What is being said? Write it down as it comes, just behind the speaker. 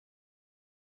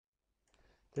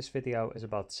This video is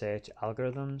about search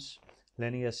algorithms,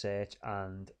 linear search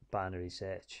and binary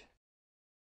search.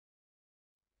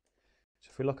 So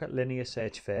if we look at linear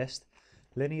search first,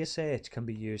 linear search can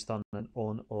be used on an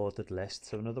unordered list.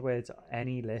 So in other words,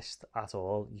 any list at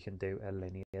all you can do a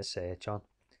linear search on.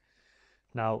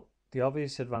 Now, the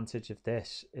obvious advantage of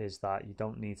this is that you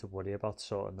don't need to worry about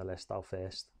sorting the list out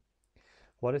first.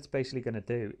 What it's basically going to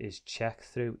do is check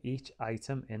through each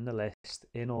item in the list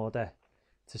in order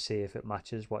to see if it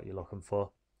matches what you're looking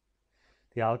for.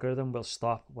 The algorithm will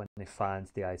stop when it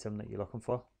finds the item that you're looking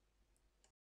for.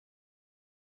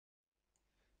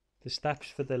 The steps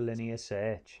for the linear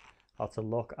search are to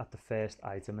look at the first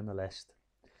item in the list.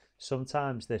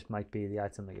 Sometimes this might be the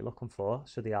item that you're looking for,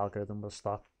 so the algorithm will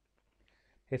stop.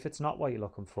 If it's not what you're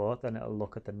looking for, then it'll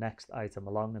look at the next item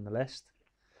along in the list,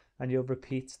 and you'll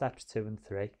repeat steps 2 and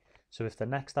 3. So if the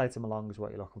next item along is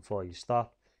what you're looking for, you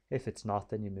stop. If it's not,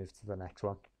 then you move to the next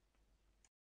one.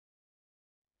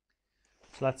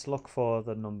 So let's look for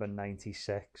the number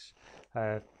 96,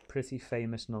 a pretty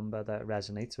famous number that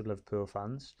resonates with Liverpool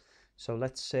fans. So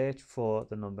let's search for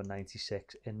the number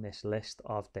 96 in this list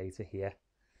of data here.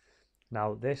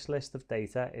 Now this list of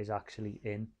data is actually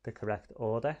in the correct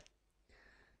order,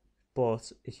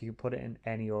 but if you can put it in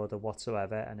any order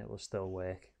whatsoever and it will still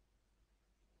work.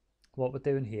 What we're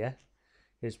doing here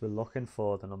is we're looking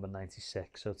for the number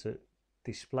 96. So to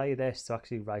display this, to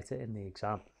actually write it in the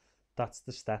exam, that's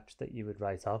the steps that you would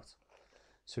write out.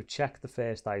 So check the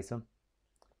first item.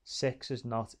 6 is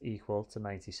not equal to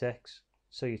 96,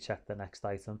 so you check the next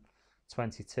item.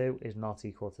 22 is not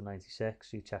equal to 96,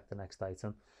 so you check the next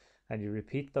item. And you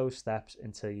repeat those steps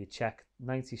until you check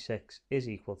 96 is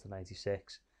equal to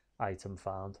 96, item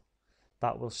found.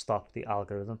 That will stop the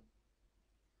algorithm.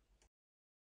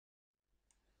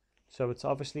 So it's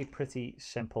obviously a pretty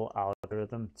simple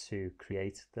algorithm to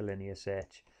create the linear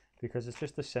search, because it's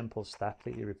just a simple step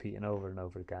that you're repeating over and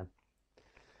over again.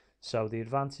 So the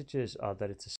advantages are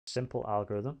that it's a simple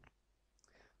algorithm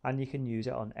and you can use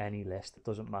it on any list. It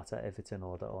doesn't matter if it's in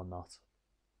order or not.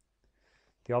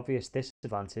 The obvious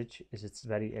disadvantage is it's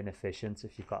very inefficient.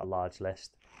 If you've got a large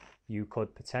list, you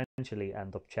could potentially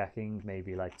end up checking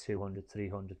maybe like 200,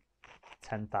 300,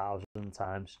 10,000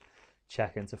 times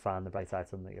checking to find the right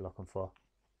item that you're looking for.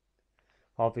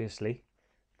 Obviously,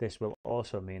 this will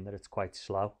also mean that it's quite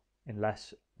slow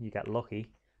unless you get lucky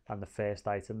and the first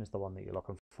item is the one that you're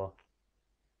looking for.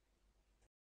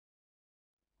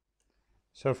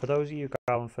 So for those of you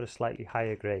going for a slightly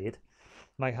higher grade, it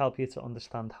might help you to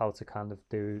understand how to kind of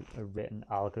do a written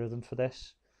algorithm for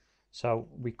this. So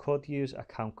we could use a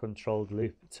count controlled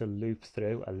loop to loop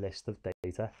through a list of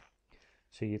data.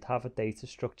 So you'd have a data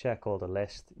structure called a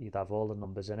list, you'd have all the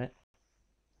numbers in it.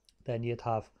 Then you'd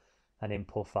have an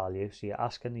input value, so you're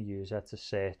asking the user to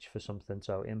search for something,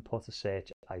 so input a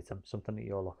search item, something that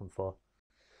you're looking for.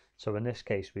 So in this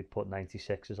case we'd put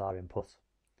 96 as our input.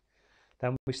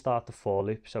 Then we start the for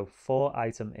loop, so for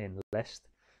item in list,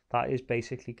 that is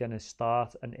basically going to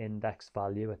start an index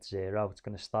value at 0. It's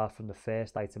going to start from the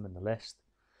first item in the list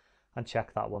and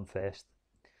check that one first.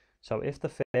 So if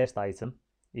the first item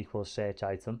equals search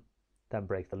item, then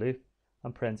break the loop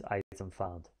and print item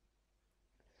found.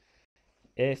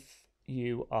 If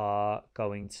you are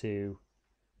going to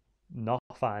not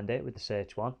find it with the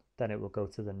search one, then it will go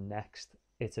to the next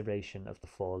iteration of the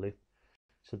for loop.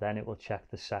 So then it will check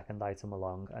the second item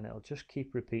along and it'll just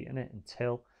keep repeating it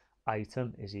until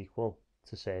item is equal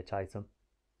to search item.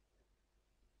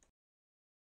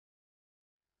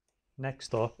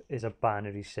 Next up is a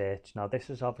binary search. Now this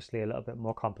is obviously a little bit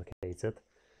more complicated.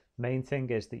 Main thing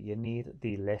is that you need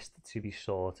the list to be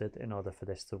sorted in order for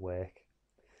this to work.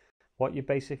 What you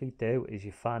basically do is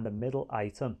you find a middle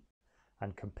item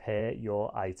and compare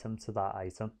your item to that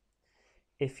item.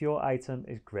 If your item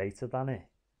is greater than it,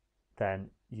 then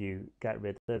you get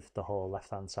rid of the whole left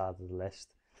hand side of the list.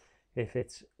 If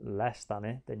it's less than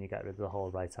it, then you get rid of the whole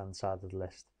right hand side of the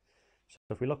list. So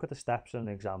if we look at the steps in an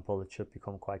example, it should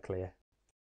become quite clear.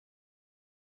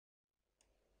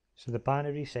 So the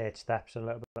binary search steps are a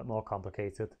little bit more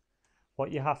complicated.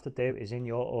 What you have to do is in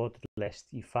your ordered list,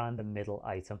 you find the middle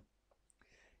item.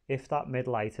 If that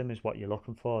middle item is what you're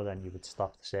looking for, then you would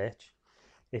stop the search.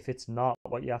 If it's not,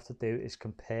 what you have to do is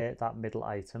compare that middle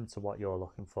item to what you're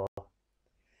looking for.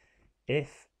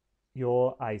 If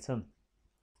your item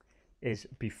is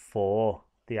before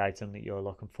the item that you're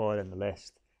looking for in the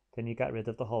list, then you get rid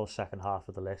of the whole second half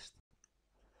of the list.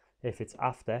 If it's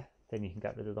after, then you can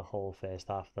get rid of the whole first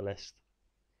half of the list.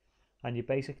 And you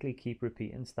basically keep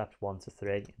repeating steps 1 to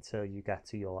 3 until you get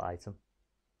to your item.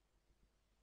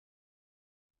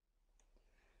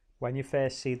 When you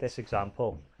first see this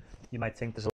example, you might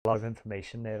think there's a lot of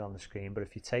information there on the screen, but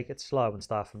if you take it slow and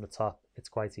start from the top, it's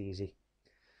quite easy.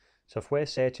 So if we're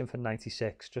searching for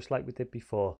 96, just like we did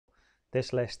before,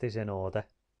 this list is in order.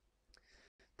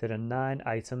 There are 9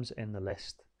 items in the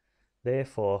list.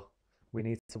 Therefore, we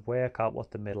need to work out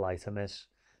what the middle item is.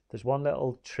 There's one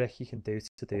little trick you can do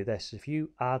to do this. If you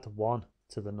add 1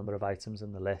 to the number of items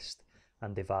in the list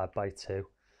and divide by 2,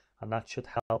 and that should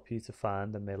help you to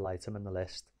find the middle item in the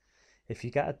list. If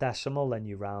you get a decimal, then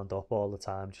you round up all the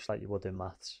time, just like you would in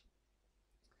maths.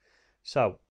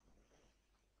 So,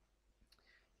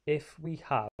 if we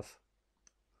have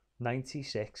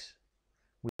 96,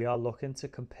 we are looking to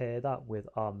compare that with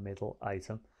our middle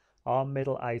item. Our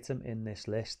middle item in this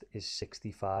list is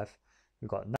 65. We've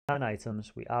got 9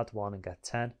 items, we add 1 and get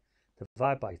 10,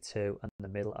 divide by 2, and the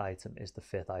middle item is the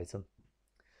 5th item.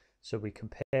 So we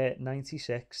compare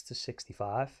 96 to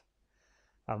 65,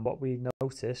 and what we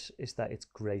notice is that it's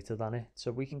greater than it.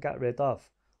 So we can get rid of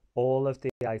all of the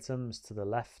items to the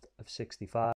left of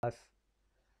 65,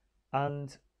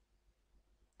 and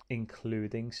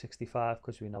including 65,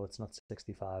 because we know it's not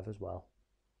 65 as well.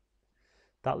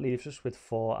 That leaves us with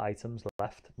 4 items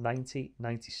left: 90,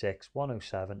 96,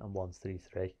 107 and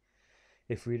 133.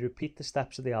 If we repeat the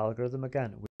steps of the algorithm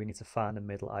again, we need to find a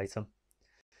middle item.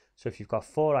 So if you've got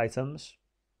 4 items,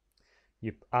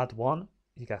 you add 1,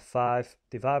 you get 5,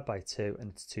 divide by 2,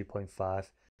 and it's 2.5.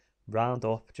 Round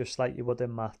up, just like you would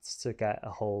in maths to get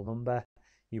a whole number,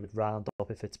 you would round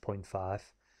up if it's 0.5.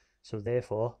 So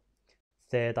therefore,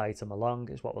 3rd item along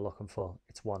is what we're looking for.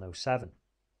 It's 107.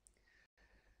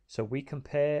 So we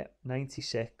compare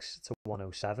 96 to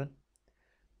 107,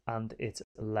 and it's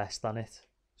less than it.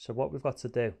 So what we've got to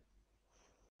do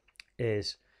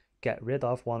is get rid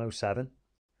of 107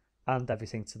 and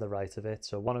everything to the right of it.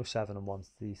 So 107 and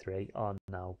 133 are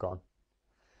now gone.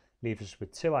 Leaves us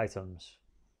with 2 items.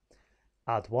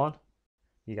 Add 1,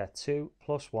 you get 2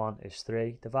 plus 1 is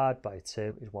 3, divide by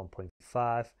 2 is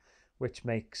 1.5, which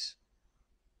makes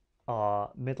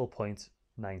our middle point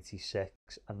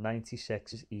 96, and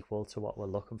 96 is equal to what we're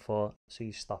looking for, so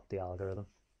you stop the algorithm.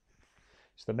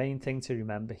 So the main thing to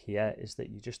remember here is that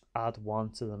you just add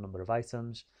 1 to the number of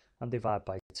items and divide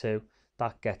by 2.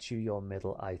 That gets you your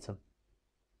middle item.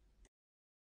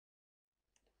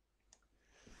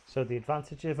 So the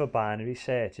advantage of a binary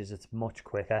search is it's much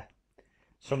quicker.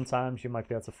 Sometimes you might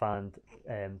be able to find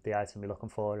the item you're looking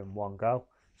for in one go.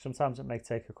 Sometimes it may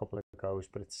take a couple of goes,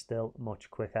 but it's still much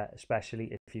quicker, especially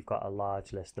if you've got a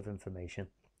large list of information.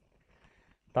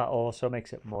 That also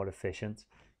makes it more efficient.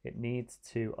 It needs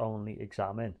to only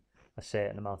examine a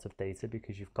certain amount of data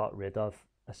because you've got rid of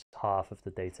half of the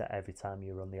data every time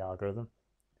you run the algorithm.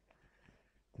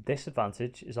 The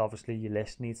disadvantage is obviously your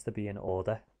list needs to be in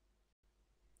order.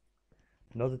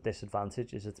 Another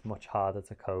disadvantage is it's much harder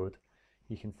to code.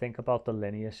 You can think about the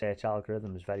linear search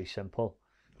algorithm as very simple.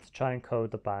 To try and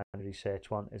code the binary search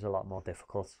one is a lot more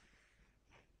difficult.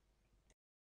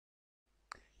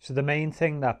 So the main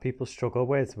thing that people struggle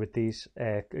with these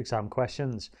exam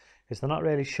questions is they're not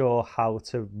really sure how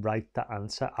to write the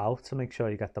answer out to make sure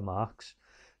you get the marks.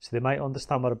 So they might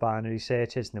understand what a binary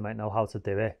search is and they might know how to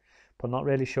do it, but not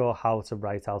really sure how to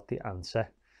write out the answer.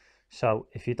 So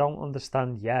if you don't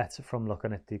understand yet from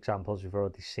looking at the examples we've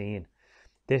already seen,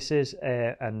 this is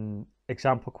an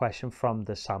example question from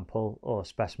the sample or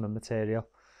specimen material.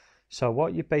 So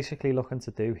what you're basically looking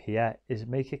to do here is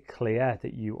make it clear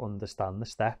that you understand the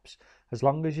steps. As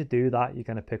long as you do that, you're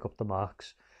going to pick up the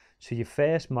marks. So your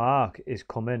first mark is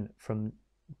coming from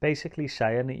basically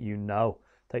saying that you know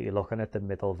that you're looking at the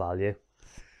middle value.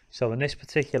 So in this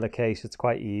particular case, it's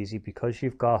quite easy because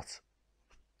you've got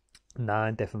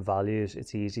 9 different values.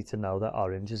 It's easy to know that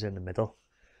orange is in the middle.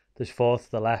 There's 4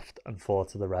 to the left and 4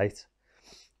 to the right.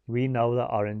 We know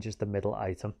that orange is the middle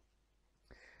item.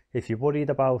 If you're worried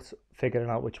about figuring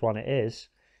out which one it is,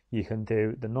 you can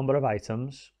do the number of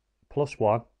items plus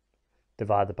 1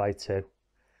 divided by 2.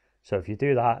 So if you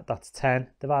do that, that's 10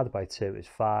 divided by 2 is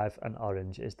 5, and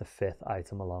orange is the 5th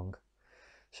item along.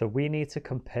 So we need to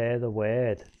compare the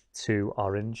word to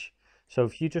orange. So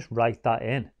if you just write that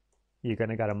in, you're going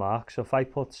to get a mark. So if I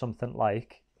put something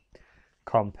like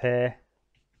compare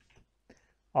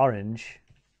orange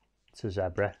to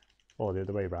zebra, or the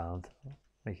other way around,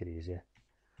 make it easier.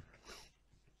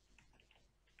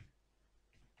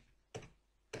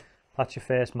 That's your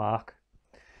first mark.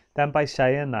 Then by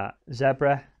saying that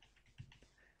zebra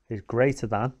is greater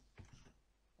than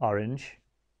orange,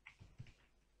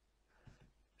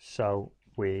 so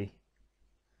we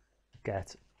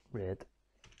get rid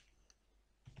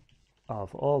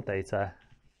of all data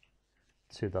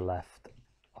to the left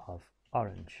of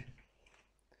orange.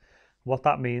 What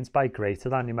that means by greater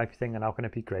than, you might be thinking, how can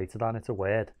it be greater than? It's a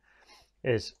word.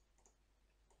 Is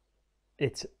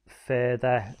it's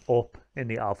further up in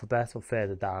the alphabet or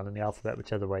further down in the alphabet,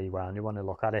 whichever way you want to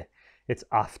look at it. It's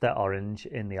after orange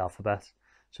in the alphabet.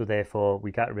 So therefore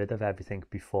we get rid of everything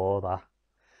before that.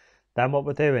 Then what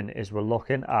we're doing is we're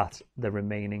looking at the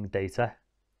remaining data.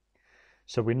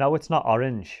 So we know it's not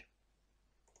orange.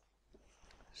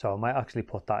 So I might actually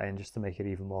put that in just to make it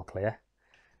even more clear.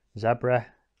 Zebra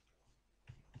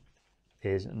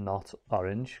is not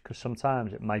orange, because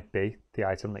sometimes it might be the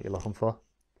item that you're looking for.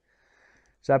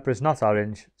 Zebra is not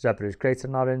orange. Zebra is greater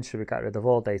than orange, so we get rid of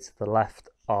all data to the left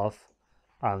of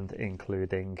and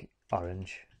including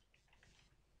orange.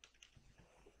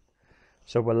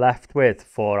 So we're left with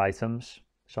 4 items.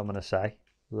 So I'm going to say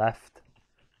left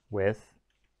with,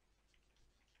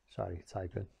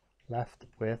 left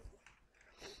with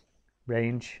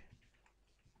range,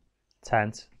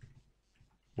 tent,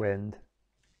 wind,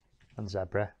 and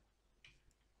zebra.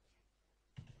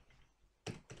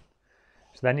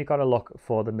 So then you've got to look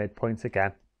for the midpoint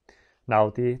again. Now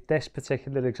this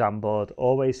particular exam board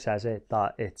always says it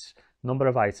that it's number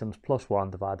of items plus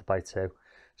 1 divided by 2.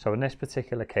 So in this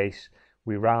particular case,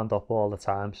 we round up all the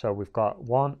time. So we've got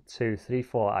 1, 2, 3,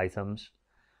 4 items,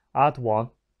 add 1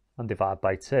 and divide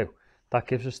by 2. That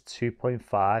gives us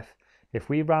 2.5. If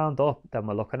we round up, then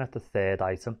we're looking at the 3rd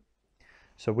item.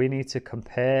 So we need to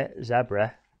compare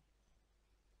zebra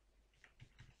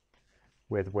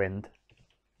with wind.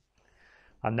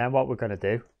 And then what we're going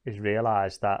to do is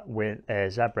realize that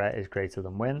zebra is greater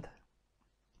than wind.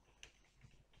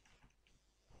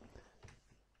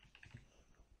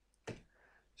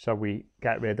 So we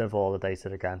get rid of all the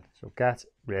data again. So get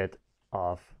rid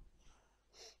of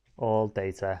all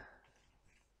data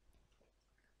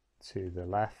to the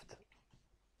left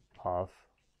of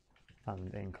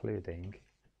and including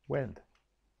wind.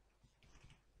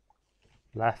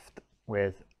 Left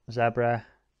with zebra.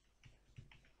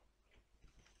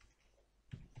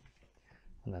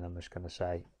 And then I'm just going to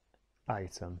say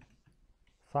item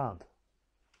found.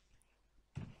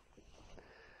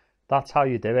 That's how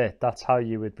you do it. That's how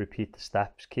you would repeat the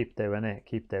steps. Keep doing it,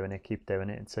 keep doing it, keep doing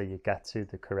it until you get to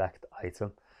the correct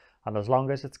item. And as long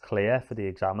as it's clear for the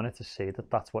examiner to see that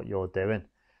that's what you're doing,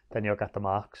 then you'll get the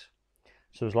marks.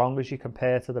 So as long as you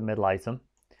compare to the middle item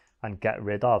and get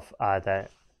rid of either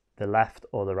the left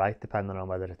or the right, depending on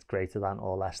whether it's greater than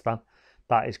or less than,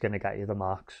 that is going to get you the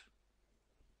marks.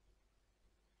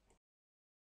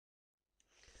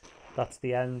 That's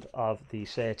the end of the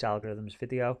search algorithms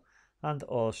video and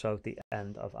also the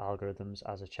end of algorithms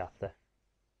as a chapter.